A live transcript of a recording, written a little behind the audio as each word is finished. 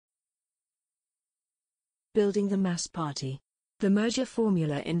Building the mass party. The merger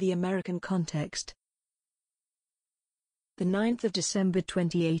formula in the American context. The 9th of December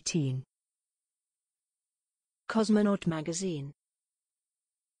 2018. Cosmonaut magazine.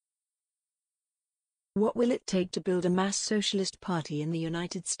 What will it take to build a mass socialist party in the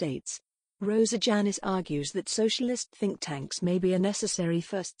United States? Rosa Janis argues that socialist think tanks may be a necessary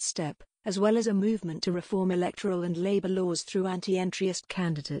first step, as well as a movement to reform electoral and labor laws through anti-entryist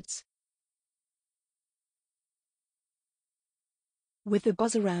candidates. With the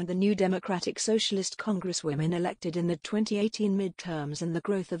buzz around the new Democratic Socialist Congresswomen elected in the 2018 midterms and the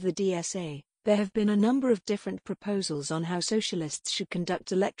growth of the DSA, there have been a number of different proposals on how socialists should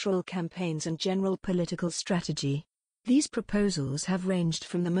conduct electoral campaigns and general political strategy. These proposals have ranged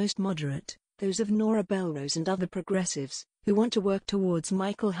from the most moderate, those of Nora Belrose and other progressives, who want to work towards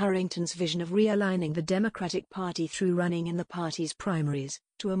Michael Harrington's vision of realigning the Democratic Party through running in the party's primaries,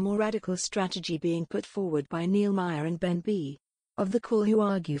 to a more radical strategy being put forward by Neil Meyer and Ben B. of the Cool, who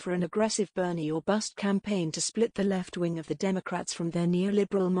argue for an aggressive Bernie or bust campaign to split the left wing of the Democrats from their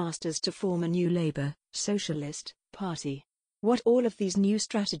neoliberal masters to form a new Labour, Socialist, Party. What all of these new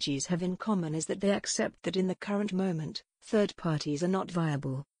strategies have in common is that they accept that in the current moment, third parties are not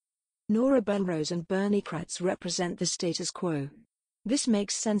viable. Nora Belrose and Bernie Kratz represent the status quo. This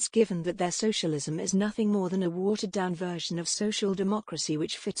makes sense given that their socialism is nothing more than a watered-down version of social democracy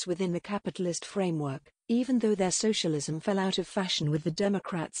which fits within the capitalist framework, even though their socialism fell out of fashion with the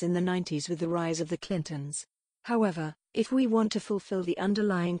Democrats in the 90s with the rise of the Clintons. However, if we want to fulfill the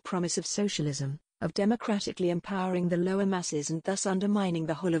underlying promise of socialism, of democratically empowering the lower masses and thus undermining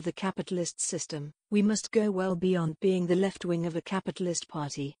the whole of the capitalist system, we must go well beyond being the left wing of a capitalist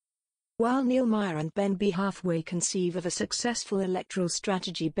party. While Neil Meyer and Ben B. halfway conceive of a successful electoral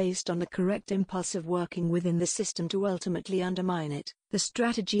strategy based on the correct impulse of working within the system to ultimately undermine it, the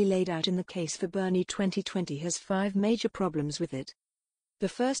strategy laid out in the Case for Bernie 2020 has 5 major problems with it. The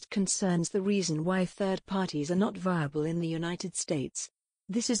first concerns the reason why third parties are not viable in the United States.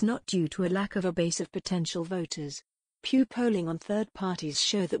 This is not due to a lack of a base of potential voters. Pew polling on third parties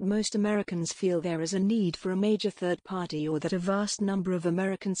show that most Americans feel there is a need for a major third party, or that a vast number of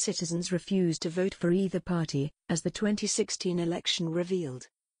American citizens refuse to vote for either party, as the 2016 election revealed.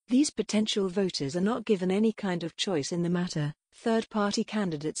 These potential voters are not given any kind of choice in the matter. Third-party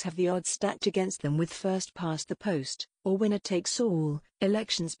candidates have the odds stacked against them, with first past the post, or winner takes all,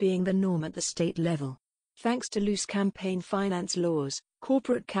 elections being the norm at the state level. Thanks to loose campaign finance laws,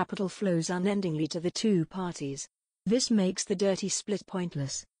 corporate capital flows unendingly to the two parties. This makes the dirty split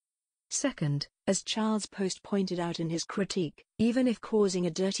pointless. Second, as Charles Post pointed out in his critique, even if causing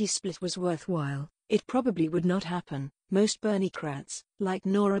a dirty split was worthwhile, it probably would not happen. Most Bernie Kratz, like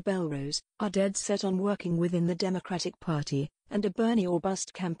Nora Belrose, are dead set on working within the Democratic Party, and a Bernie or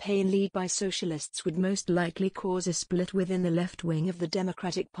bust campaign led by socialists would most likely cause a split within the left wing of the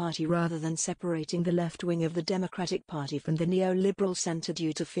Democratic Party rather than separating the left wing of the Democratic Party from the neoliberal center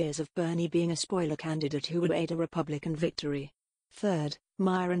due to fears of Bernie being a spoiler candidate who would aid a Republican victory. Third,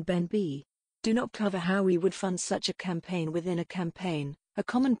 Meyer and Ben B. do not cover how we would fund such a campaign within a campaign, a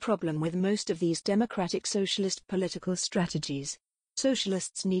common problem with most of these democratic socialist political strategies.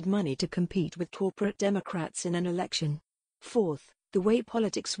 Socialists need money to compete with corporate Democrats in an election. Fourth, the way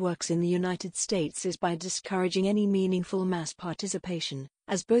politics works in the United States is by discouraging any meaningful mass participation,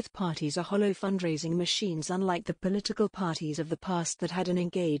 as both parties are hollow fundraising machines, unlike the political parties of the past that had an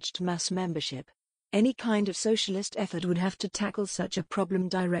engaged mass membership. Any kind of socialist effort would have to tackle such a problem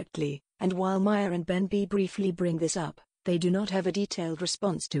directly, and while Meyer and Ben B. briefly bring this up, they do not have a detailed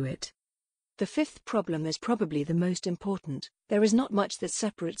response to it. The fifth problem is probably the most important. There is not much that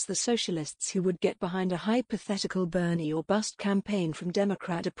separates the socialists who would get behind a hypothetical Bernie or bust campaign from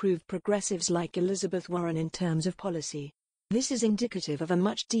Democrat-approved progressives like Elizabeth Warren in terms of policy. This is indicative of a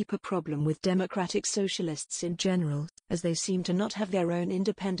much deeper problem with democratic socialists in general, as they seem to not have their own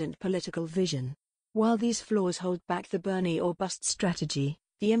independent political vision. While these flaws hold back the Bernie or bust strategy,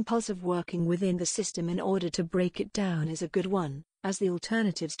 the impulse of working within the system in order to break it down is a good one, as the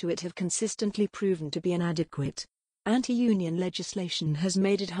alternatives to it have consistently proven to be inadequate. Anti-union legislation has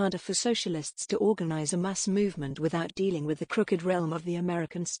made it harder for socialists to organize a mass movement without dealing with the crooked realm of the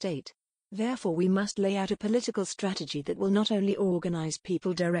American state. Therefore, we must lay out a political strategy that will not only organize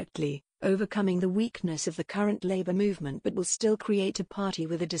people directly, overcoming the weakness of the current labor movement, but will still create a party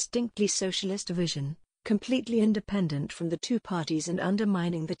with a distinctly socialist vision, completely independent from the two parties and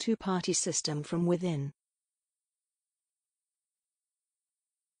undermining the two-party system from within.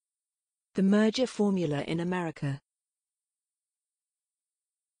 The merger formula in America.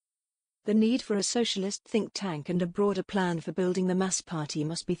 The need for a socialist think tank and a broader plan for building the mass party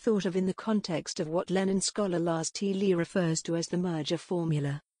must be thought of in the context of what Lenin scholar Lars T. Lee refers to as the merger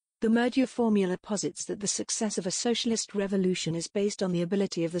formula. The merger formula posits that the success of a socialist revolution is based on the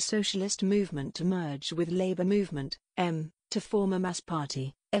ability of the socialist movement to merge with labor movement, M, to form a mass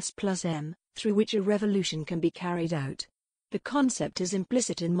party, S plus M, through which a revolution can be carried out. The concept is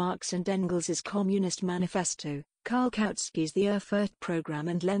implicit in Marx and Engels' Communist Manifesto, Karl Kautsky's The Erfurt Program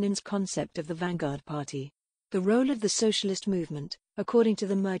and Lenin's concept of the Vanguard Party. The role of the socialist movement, according to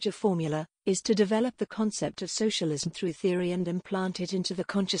the merger formula, is to develop the concept of socialism through theory and implant it into the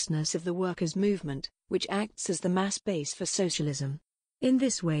consciousness of the workers' movement, which acts as the mass base for socialism. In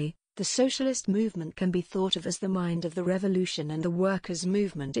this way, the socialist movement can be thought of as the mind of the revolution and the workers'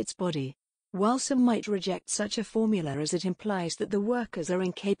 movement its body. While some might reject such a formula as it implies that the workers are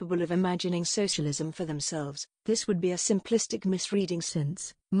incapable of imagining socialism for themselves, this would be a simplistic misreading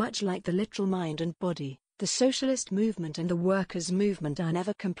since, much like the literal mind and body, the socialist movement and the workers' movement are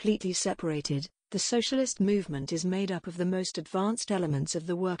never completely separated. The socialist movement is made up of the most advanced elements of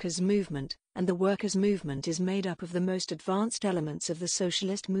the workers' movement, and the workers' movement is made up of the most advanced elements of the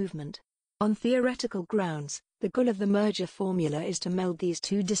socialist movement. On theoretical grounds, the goal of the merger formula is to meld these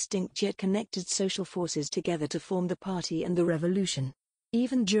two distinct yet connected social forces together to form the party and the revolution.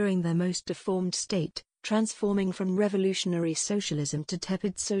 Even during their most deformed state, transforming from revolutionary socialism to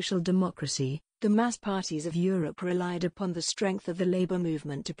tepid social democracy, the mass parties of Europe relied upon the strength of the labor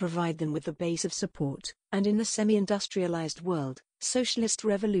movement to provide them with the base of support, and in the semi-industrialized world, socialist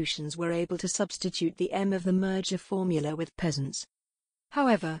revolutions were able to substitute the M of the merger formula with peasants.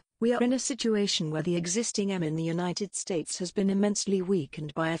 However, we are in a situation where the existing M in the United States has been immensely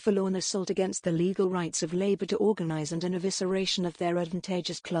weakened by a full-on assault against the legal rights of labor to organize and an evisceration of their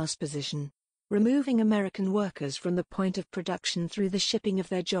advantageous class position. Removing American workers from the point of production through the shipping of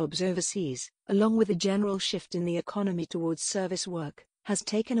their jobs overseas, along with a general shift in the economy towards service work, has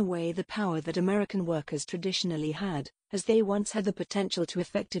taken away the power that American workers traditionally had, as they once had the potential to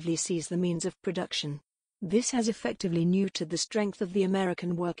effectively seize the means of production. This has effectively neutered the strength of the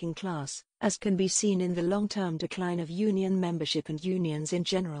American working class, as can be seen in the long-term decline of union membership and unions in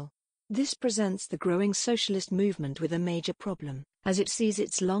general. This presents the growing socialist movement with a major problem, as it sees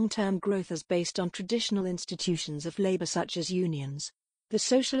its long-term growth as based on traditional institutions of labor such as unions. The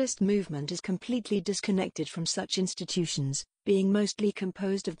socialist movement is completely disconnected from such institutions, being mostly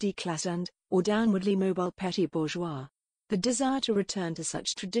composed of D-class or downwardly mobile petty bourgeois. The desire to return to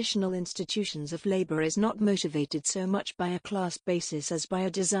such traditional institutions of labor is not motivated so much by a class basis as by a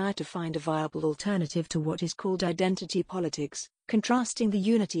desire to find a viable alternative to what is called identity politics, contrasting the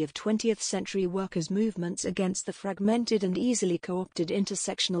unity of 20th-century workers' movements against the fragmented and easily co-opted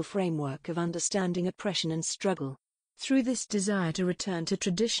intersectional framework of understanding oppression and struggle. Through this desire to return to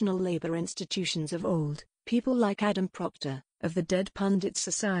traditional labor institutions of old, people like Adam Proctor, of the Dead Pundits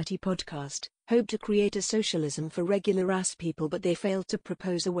Society podcast, hope to create a socialism for regular-ass people, but they failed to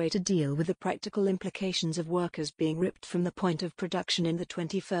propose a way to deal with the practical implications of workers being ripped from the point of production in the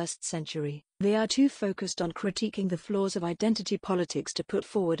 21st century. They are too focused on critiquing the flaws of identity politics to put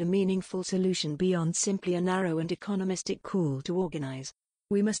forward a meaningful solution beyond simply a narrow and economistic call to organize.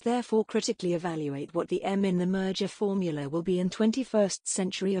 We must therefore critically evaluate what the M in the merger formula will be in 21st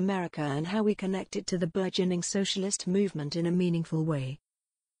century America and how we connect it to the burgeoning socialist movement in a meaningful way.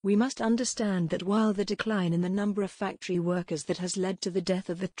 We must understand that while the decline in the number of factory workers that has led to the death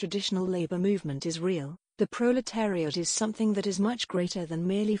of the traditional labor movement is real, the proletariat is something that is much greater than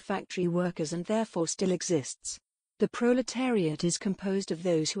merely factory workers and therefore still exists. The proletariat is composed of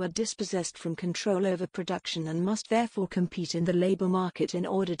those who are dispossessed from control over production and must therefore compete in the labor market in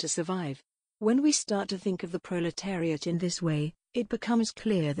order to survive. When we start to think of the proletariat in this way, it becomes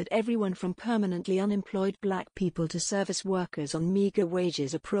clear that everyone from permanently unemployed black people to service workers on meager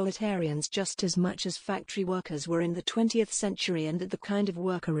wages are proletarians just as much as factory workers were in the 20th century, and that the kind of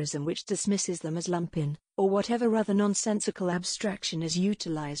workerism which dismisses them as lumpen, or whatever other nonsensical abstraction is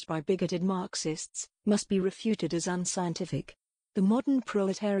utilized by bigoted Marxists, must be refuted as unscientific. The modern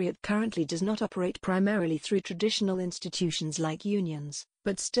proletariat currently does not operate primarily through traditional institutions like unions,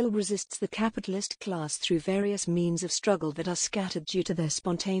 but still resists the capitalist class through various means of struggle that are scattered due to their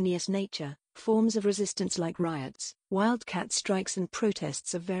spontaneous nature, forms of resistance like riots, wildcat strikes and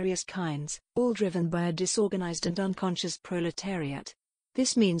protests of various kinds, all driven by a disorganized and unconscious proletariat.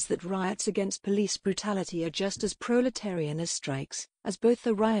 This means that riots against police brutality are just as proletarian as strikes, as both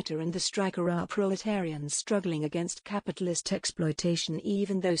the rioter and the striker are proletarians struggling against capitalist exploitation,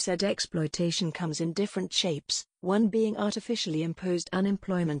 even though said exploitation comes in different shapes, one being artificially imposed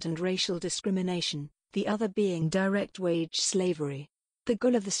unemployment and racial discrimination, the other being direct wage slavery. The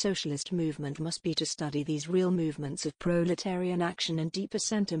goal of the socialist movement must be to study these real movements of proletarian action and deeper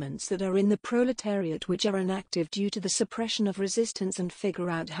sentiments that are in the proletariat which are inactive due to the suppression of resistance, and figure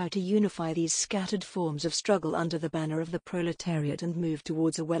out how to unify these scattered forms of struggle under the banner of the proletariat and move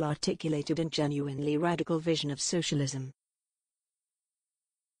towards a well-articulated and genuinely radical vision of socialism.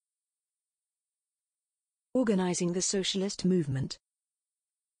 Organizing the socialist movement.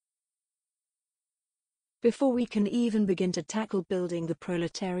 Before we can even begin to tackle building the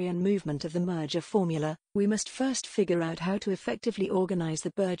proletarian movement of the merger formula, we must first figure out how to effectively organize the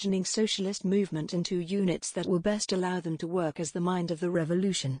burgeoning socialist movement into units that will best allow them to work as the mind of the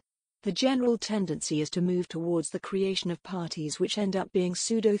revolution. The general tendency is to move towards the creation of parties which end up being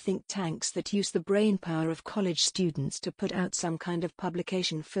pseudo-think tanks that use the brainpower of college students to put out some kind of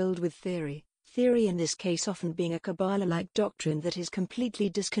publication filled with theory in this case often being a Kabbalah-like doctrine that is completely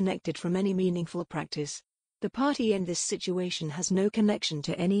disconnected from any meaningful practice. The party in this situation has no connection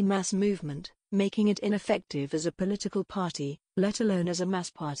to any mass movement, making it ineffective as a political party, let alone as a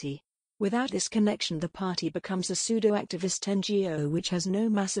mass party. Without this connection, the party becomes a pseudo-activist NGO which has no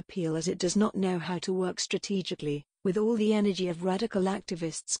mass appeal, as it does not know how to work strategically, with all the energy of radical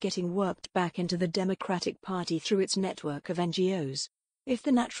activists getting worked back into the Democratic Party through its network of NGOs. If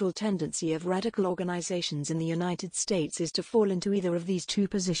the natural tendency of radical organizations in the United States is to fall into either of these two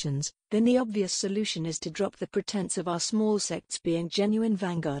positions, then the obvious solution is to drop the pretense of our small sects being genuine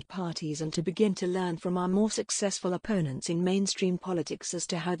vanguard parties and to begin to learn from our more successful opponents in mainstream politics as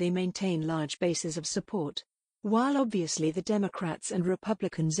to how they maintain large bases of support. While obviously the Democrats and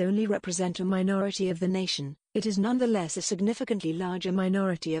Republicans only represent a minority of the nation, it is nonetheless a significantly larger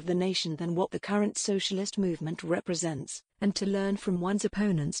minority of the nation than what the current socialist movement represents, and to learn from one's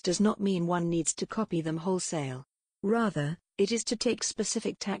opponents does not mean one needs to copy them wholesale. Rather, it is to take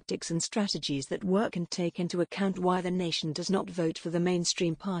specific tactics and strategies that work and take into account why the nation does not vote for the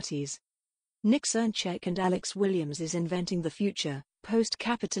mainstream parties. Nick Srnicek and Alex Williams' Inventing the Future,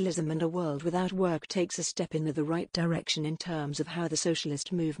 Post-Capitalism and a World Without Work takes a step in the right direction in terms of how the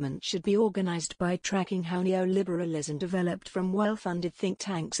socialist movement should be organized by tracking how neoliberalism developed from well-funded think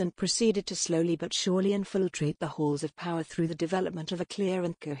tanks and proceeded to slowly but surely infiltrate the halls of power through the development of a clear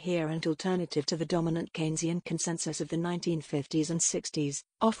and coherent alternative to the dominant Keynesian consensus of the 1950s and 60s,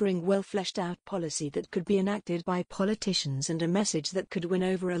 offering well-fleshed-out policy that could be enacted by politicians and a message that could win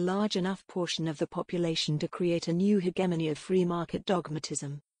over a large enough portion of the population to create a new hegemony of free market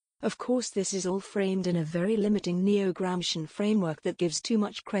dogmatism. Of course, this is all framed in a very limiting neo-Gramscian framework that gives too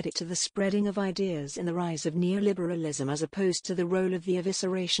much credit to the spreading of ideas in the rise of neoliberalism as opposed to the role of the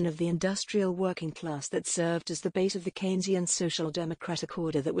evisceration of the industrial working class that served as the base of the Keynesian social democratic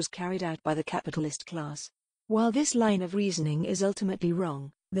order that was carried out by the capitalist class. While this line of reasoning is ultimately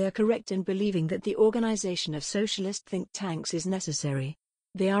wrong, they are correct in believing that the organization of socialist think tanks is necessary.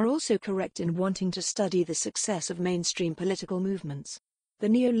 They are also correct in wanting to study the success of mainstream political movements. The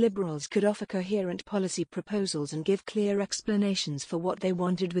neoliberals could offer coherent policy proposals and give clear explanations for what they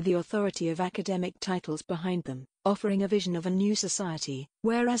wanted with the authority of academic titles behind them, offering a vision of a new society,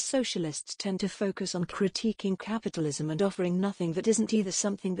 whereas socialists tend to focus on critiquing capitalism and offering nothing that isn't either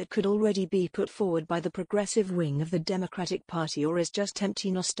something that could already be put forward by the progressive wing of the Democratic Party or is just empty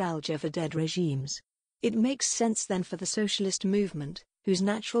nostalgia for dead regimes. It makes sense then for the socialist movement, whose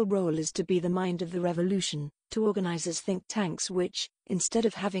natural role is to be the mind of the revolution, to organize as think tanks which, instead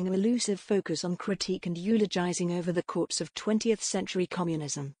of having an elusive focus on critique and eulogizing over the corpse of 20th century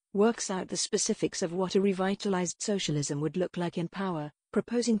communism, works out the specifics of what a revitalized socialism would look like in power,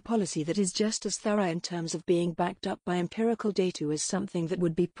 proposing policy that is just as thorough in terms of being backed up by empirical data as something that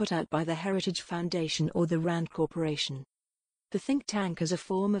would be put out by the Heritage Foundation or the Rand Corporation. The think tank as a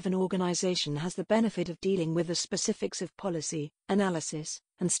form of an organization has the benefit of dealing with the specifics of policy, analysis,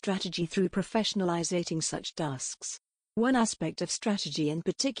 and strategy through professionalizing such tasks. One aspect of strategy in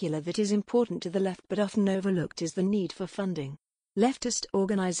particular that is important to the left but often overlooked is the need for funding. Leftist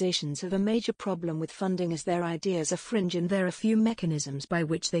organizations have a major problem with funding as their ideas are fringe and there are few mechanisms by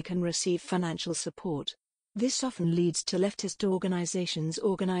which they can receive financial support. This often leads to leftist organizations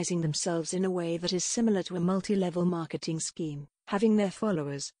organizing themselves in a way that is similar to a multi-level marketing scheme, having their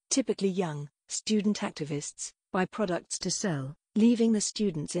followers, typically young, student activists, buy products to sell, leaving the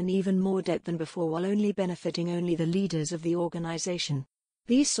students in even more debt than before while only benefiting the leaders of the organization.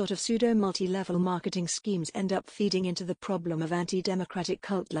 These sort of pseudo-multi-level marketing schemes end up feeding into the problem of anti-democratic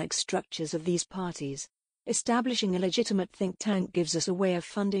cult-like structures of these parties. Establishing a legitimate think tank gives us a way of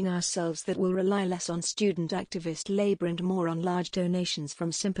funding ourselves that will rely less on student activist labor and more on large donations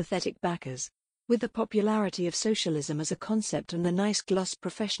from sympathetic backers. With the popularity of socialism as a concept and the nice gloss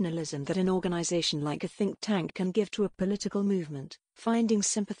professionalism that an organization like a think tank can give to a political movement, finding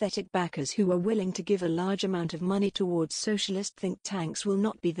sympathetic backers who are willing to give a large amount of money towards socialist think tanks will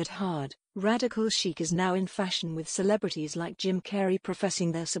not be that hard. Radical chic is now in fashion, with celebrities like Jim Carrey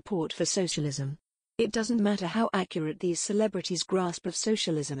professing their support for socialism. It doesn't matter how accurate these celebrities' grasp of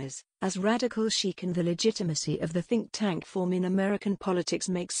socialism is, as radical chic and the legitimacy of the think tank form in American politics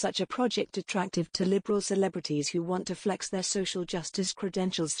makes such a project attractive to liberal celebrities who want to flex their social justice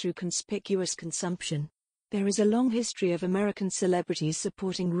credentials through conspicuous consumption. There is a long history of American celebrities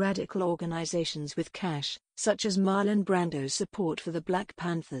supporting radical organizations with cash, such as Marlon Brando's support for the Black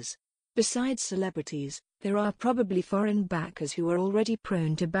Panthers. Besides celebrities, there are probably foreign backers who are already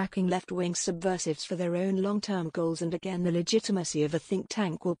prone to backing left-wing subversives for their own long-term goals, and again the legitimacy of a think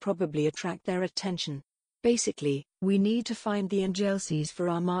tank will probably attract their attention. Basically, we need to find the angelses for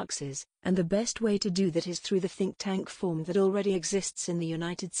our Marxes, and the best way to do that is through the think tank form that already exists in the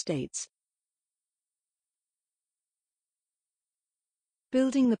United States.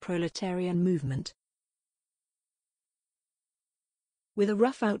 Building the proletarian movement. With a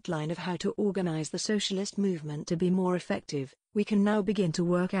rough outline of how to organize the socialist movement to be more effective, we can now begin to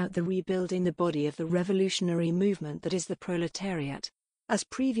work out the rebuilding the body of the revolutionary movement that is the proletariat. As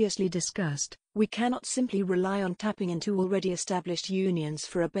previously discussed, we cannot simply rely on tapping into already established unions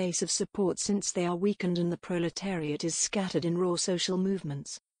for a base of support, since they are weakened and the proletariat is scattered in raw social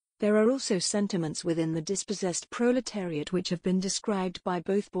movements. There are also sentiments within the dispossessed proletariat which have been described by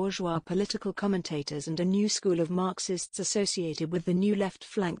both bourgeois political commentators and a new school of Marxists associated with the New Left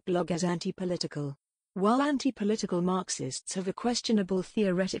Flank blog as anti-political. While anti-political Marxists have a questionable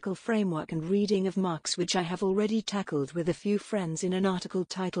theoretical framework and reading of Marx, which I have already tackled with a few friends in an article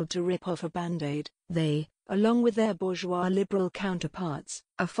titled "To Rip Off a Band-Aid," they, along with their bourgeois liberal counterparts,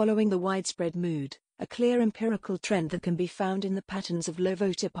 are following the widespread mood, a clear empirical trend that can be found in the patterns of low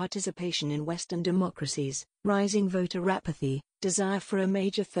voter participation in Western democracies, rising voter apathy, desire for a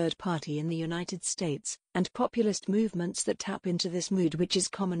major third party in the United States, and populist movements that tap into this mood, which is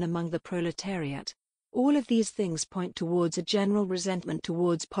common among the proletariat. All of these things point towards a general resentment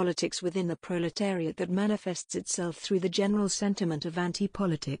towards politics within the proletariat that manifests itself through the general sentiment of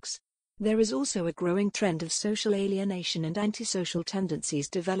anti-politics. There is also a growing trend of social alienation and antisocial tendencies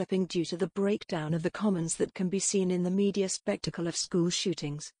developing due to the breakdown of the commons that can be seen in the media spectacle of school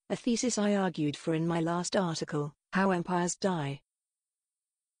shootings, a thesis I argued for in my last article, How Empires Die.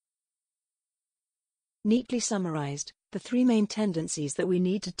 Neatly summarized, the three main tendencies that we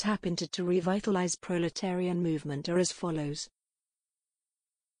need to tap into to revitalize proletarian movement are as follows.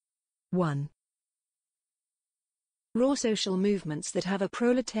 1. Raw social movements that have a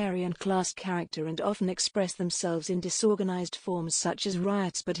proletarian class character and often express themselves in disorganized forms such as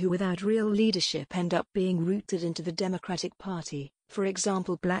riots, but who without real leadership end up being rooted into the Democratic Party, for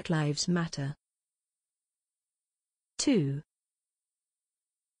example Black Lives Matter. 2.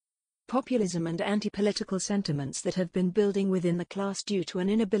 Populism and anti-political sentiments that have been building within the class due to an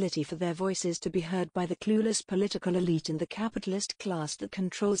inability for their voices to be heard by the clueless political elite and the capitalist class that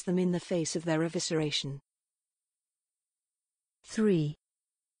controls them in the face of their evisceration. 3.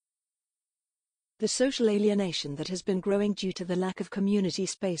 The social alienation that has been growing due to the lack of community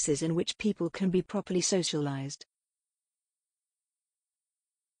spaces in which people can be properly socialized.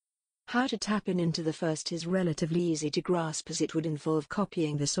 How to tap into the first is relatively easy to grasp, as it would involve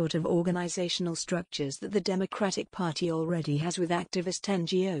copying the sort of organizational structures that the Democratic Party already has with activist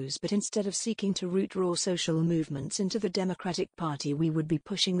NGOs, but instead of seeking to root raw social movements into the Democratic Party, we would be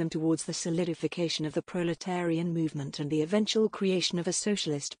pushing them towards the solidification of the proletarian movement and the eventual creation of a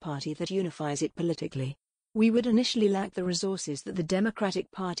socialist party that unifies it politically. We would initially lack the resources that the Democratic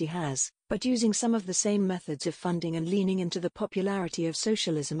Party has, but using some of the same methods of funding and leaning into the popularity of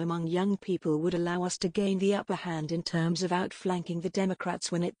socialism among young people would allow us to gain the upper hand in terms of outflanking the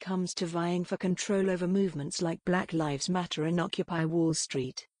Democrats when it comes to vying for control over movements like Black Lives Matter and Occupy Wall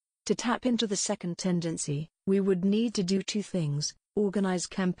Street. To tap into the second tendency, we would need to do two things: organize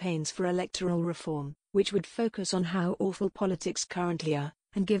campaigns for electoral reform, which would focus on how awful politics currently are,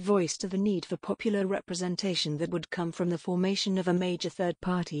 and give voice to the need for popular representation that would come from the formation of a major third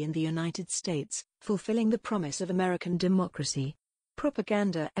party in the United States, fulfilling the promise of American democracy.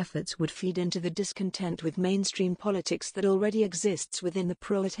 Propaganda efforts would feed into the discontent with mainstream politics that already exists within the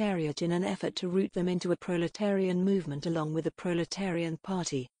proletariat in an effort to root them into a proletarian movement along with the proletarian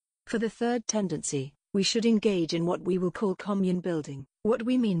party. For the third tendency, we should engage in what we will call commune building. What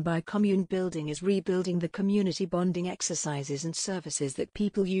we mean by commune building is rebuilding the community bonding exercises and services that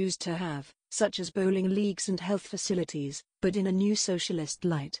people used to have, such as bowling leagues and health facilities, but in a new socialist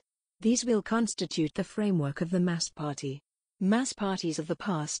light. These will constitute the framework of the mass party. Mass parties of the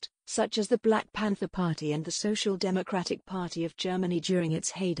past, such as the Black Panther Party and the Social Democratic Party of Germany during its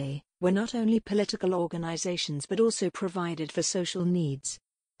heyday, were not only political organizations but also provided for social needs.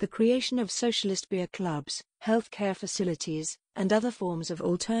 The creation of socialist beer clubs, healthcare facilities, and other forms of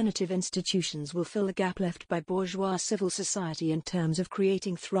alternative institutions will fill the gap left by bourgeois civil society in terms of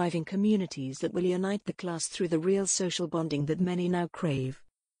creating thriving communities that will unite the class through the real social bonding that many now crave.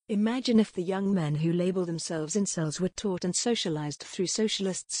 Imagine if the young men who label themselves incels were taught and socialized through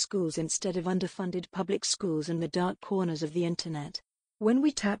socialist schools instead of underfunded public schools in the dark corners of the internet. When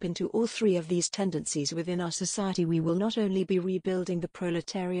we tap into all three of these tendencies within our society, we will not only be rebuilding the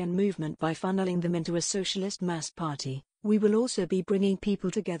proletarian movement by funneling them into a socialist mass party, we will also be bringing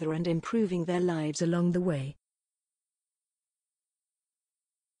people together and improving their lives along the way.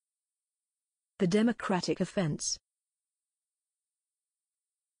 The democratic offense.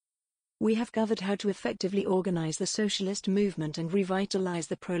 We have covered how to effectively organize the socialist movement and revitalize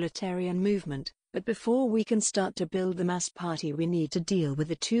the proletarian movement, but before we can start to build the mass party, we need to deal with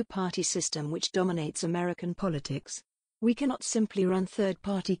the two-party system which dominates American politics. We cannot simply run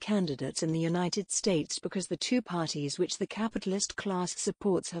third-party candidates in the United States because the two parties which the capitalist class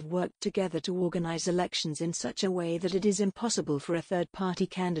supports have worked together to organize elections in such a way that it is impossible for a third-party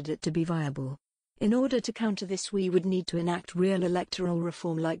candidate to be viable. In order to counter this, we would need to enact real electoral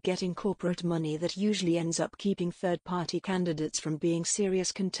reform, like getting corporate money that usually ends up keeping third-party candidates from being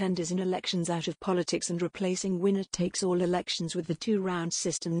serious contenders in elections out of politics, and replacing winner-takes-all elections with the two-round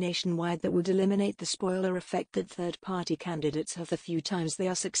system nationwide that would eliminate the spoiler effect that third-party candidates have the few times they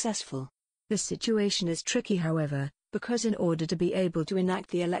are successful. The situation is tricky, however, because in order to be able to enact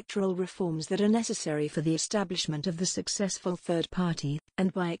the electoral reforms that are necessary for the establishment of the successful third party,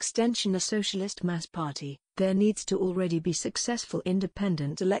 and by extension a socialist mass party, there needs to already be successful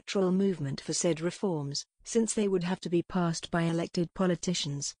independent electoral movement for said reforms, since they would have to be passed by elected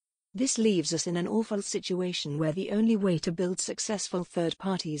politicians. This leaves us in an awful situation where the only way to build successful third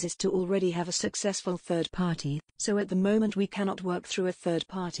parties is to already have a successful third party, so at the moment we cannot work through a third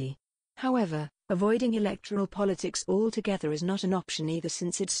party. However, avoiding electoral politics altogether is not an option either,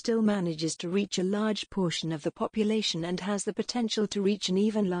 since it still manages to reach a large portion of the population and has the potential to reach an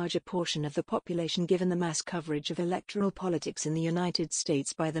even larger portion of the population given the mass coverage of electoral politics in the United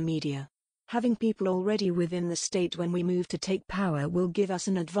States by the media. Having people already within the state when we move to take power will give us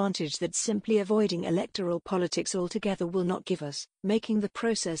an advantage that simply avoiding electoral politics altogether will not give us, making the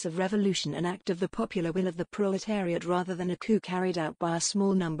process of revolution an act of the popular will of the proletariat rather than a coup carried out by a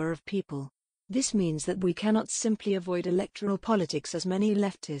small number of people. This means that we cannot simply avoid electoral politics as many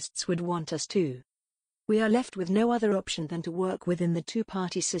leftists would want us to. We are left with no other option than to work within the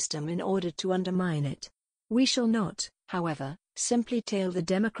two-party system in order to undermine it. We shall not, however, simply tail the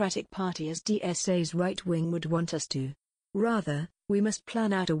Democratic Party as DSA's right wing would want us to. Rather, we must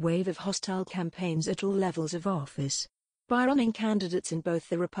plan out a wave of hostile campaigns at all levels of office. By running candidates in both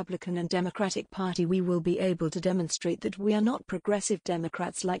the Republican and Democratic Party, we will be able to demonstrate that we are not progressive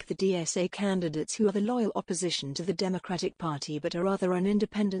Democrats like the DSA candidates who are the loyal opposition to the Democratic Party, but are rather an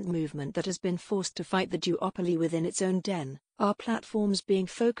independent movement that has been forced to fight the duopoly within its own den, our platforms being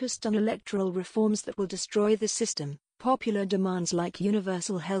focused on electoral reforms that will destroy the system, popular demands like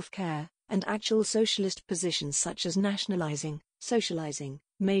universal health care, and actual socialist positions such as nationalizing, socializing,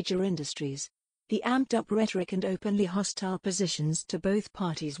 major industries. The amped-up rhetoric and openly hostile positions to both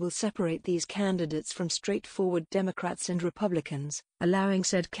parties will separate these candidates from straightforward Democrats and Republicans, allowing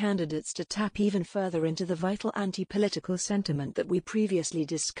said candidates to tap even further into the vital anti-political sentiment that we previously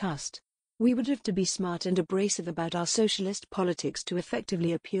discussed. We would have to be smart and abrasive about our socialist politics to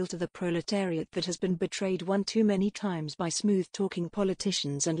effectively appeal to the proletariat that has been betrayed one too many times by smooth-talking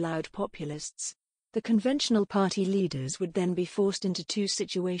politicians and loud populists. The conventional party leaders would then be forced into two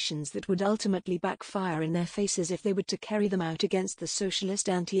situations that would ultimately backfire in their faces if they were to carry them out against the socialist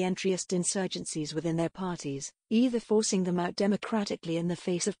anti-entryist insurgencies within their parties, either forcing them out democratically in the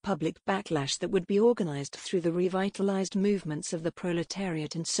face of public backlash that would be organized through the revitalized movements of the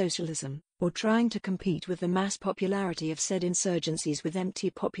proletariat and socialism, or trying to compete with the mass popularity of said insurgencies with empty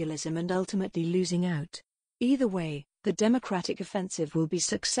populism and ultimately losing out. Either way, the democratic offensive will be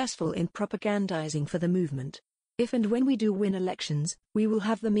successful in propagandizing for the movement. If and when we do win elections, we will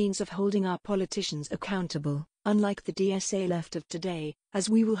have the means of holding our politicians accountable, unlike the DSA left of today, as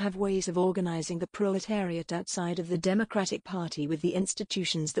we will have ways of organizing the proletariat outside of the Democratic Party with the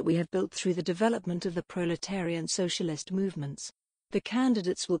institutions that we have built through the development of the proletarian socialist movements. The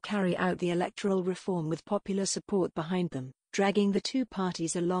candidates will carry out the electoral reform with popular support behind them, dragging the two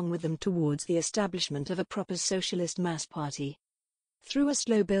parties along with them towards the establishment of a proper socialist mass party. Through a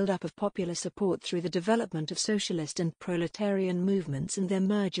slow build-up of popular support through the development of socialist and proletarian movements and their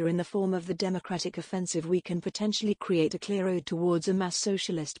merger in the form of the democratic offensive, we can potentially create a clear road towards a mass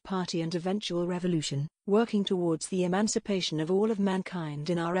socialist party and eventual revolution, working towards the emancipation of all of mankind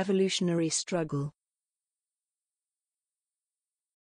in our evolutionary struggle.